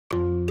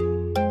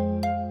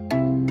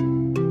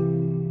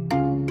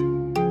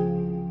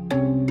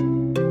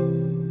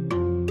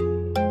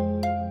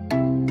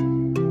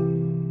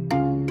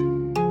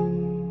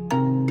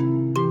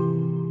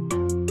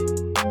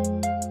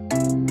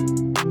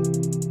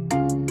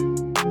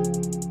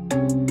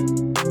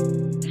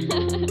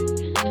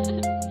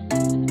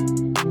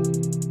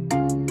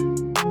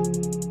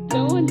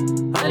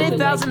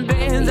100,000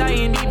 bands, I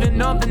ain't even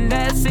on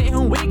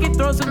finessing. We can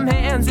throw some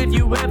hands if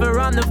you ever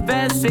on the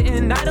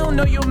fessin'. I don't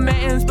know your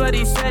mans, but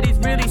he said he's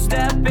really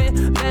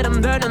stepping. Let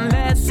him learn a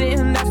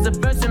lesson, that's the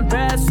first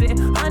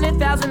impression.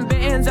 100,000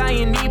 bands, I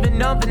ain't even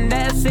on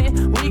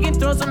finessing. We can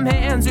throw some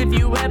hands if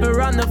you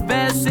ever on the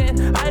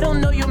fessin'. I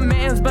don't know your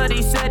mans, but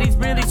he said he's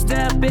really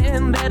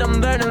stepping. Let him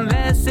learn a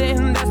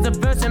lesson, that's the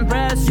first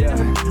impression.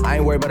 Yeah, I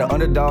ain't worried about an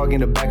underdog in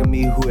the back of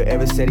me who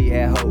ever said he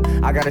had hope.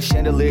 I got a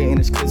chandelier and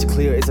it's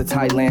clear, it's a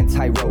tight land,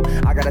 tight rope.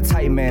 I got a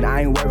tight man,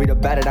 I ain't worried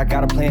about it. I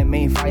got a plan,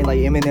 main fighting like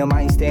Eminem,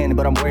 I ain't standing,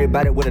 but I'm worried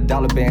about it with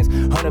 $1 bands.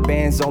 100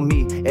 bands on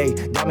me,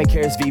 ayy, diamond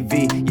carats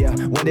VV. Yeah,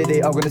 one day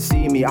they all gonna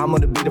see me. I'm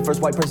gonna be the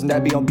first white person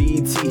that be on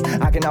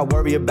BET. I cannot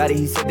worry about it,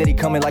 he said that he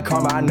coming like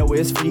karma, I know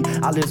it's free.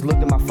 I just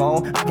looked at my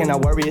phone, I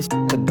cannot worry, it's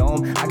the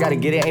dome. I gotta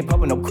get it, ain't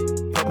pumping no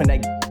pumping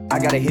that. I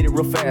gotta hit it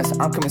real fast,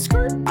 I'm coming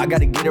skirt. I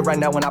gotta get it right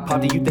now when I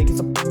pop it, you think it's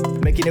a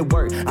making it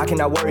work. I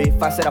cannot worry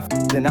if I said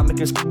then I'm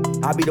making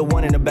I'll be the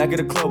one in the back of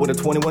the club with a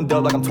 21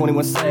 dub like I'm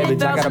 21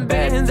 Savage. I got a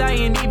bad bands, I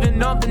ain't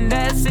even on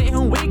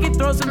finessing. We can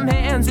throw some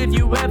hands if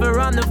you ever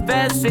on the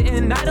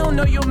fessin'. I don't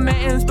know your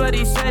mans, but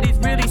he said he's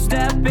really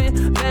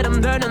stepping. Let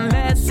him learn a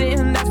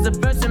lesson, that's the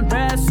first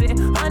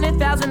impression.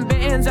 100,000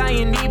 bands, I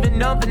ain't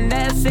even on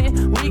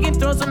finessing. We can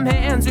throw some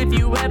hands if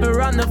you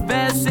ever on the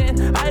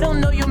fessin'. I don't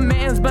know your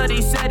mans, but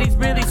he said he's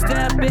really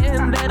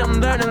stepping. Let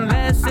him learn a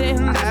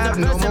lesson, that's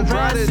the first Abnormal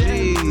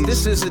Prodigies.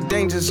 This is a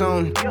danger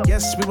zone.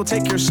 Yes, we will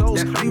take your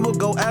souls. We will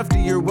go after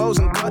your woes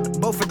and cut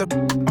both of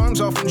the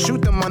arms off and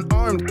shoot them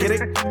unarmed. Get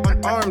it?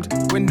 Unarmed.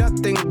 We're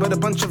nothing but a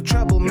bunch of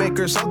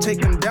troublemakers. I'll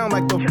take them down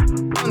like the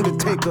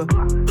Undertaker.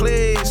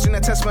 Please do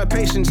not test my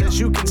patience. As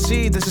you can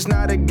see, this is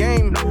not a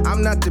game.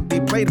 I'm not to be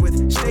played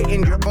with. Stay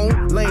in your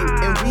own lane,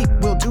 and we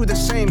will do the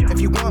same.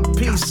 If you want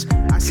peace,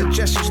 I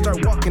suggest you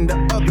start walking the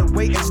other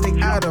way and stay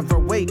out of our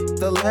way.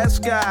 The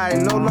last guy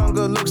no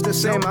longer looks the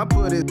same. I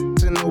put it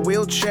in a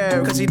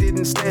wheelchair, cause he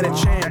didn't stand a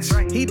chance.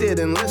 He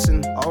didn't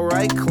listen.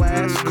 Alright,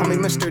 class, call me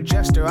Mr.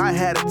 Jester. I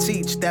had to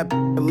teach that a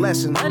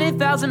lesson.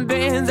 100,000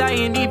 bands, I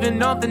ain't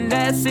even on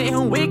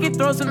finessing. We can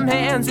throw some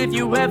hands if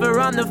you ever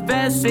on the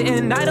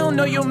fessin'. I don't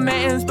know your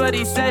mans, but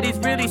he said he's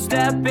really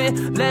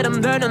stepping. Let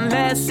him learn a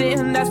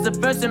lesson, that's the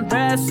first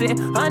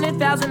impression.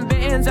 100,000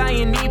 bands, I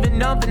ain't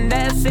even on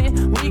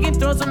finessing. We can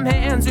throw some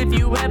hands if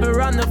you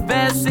ever on the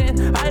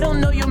fessin'. I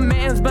don't know your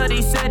mans, but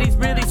he said he's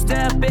really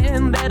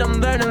stepping. Let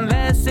him learn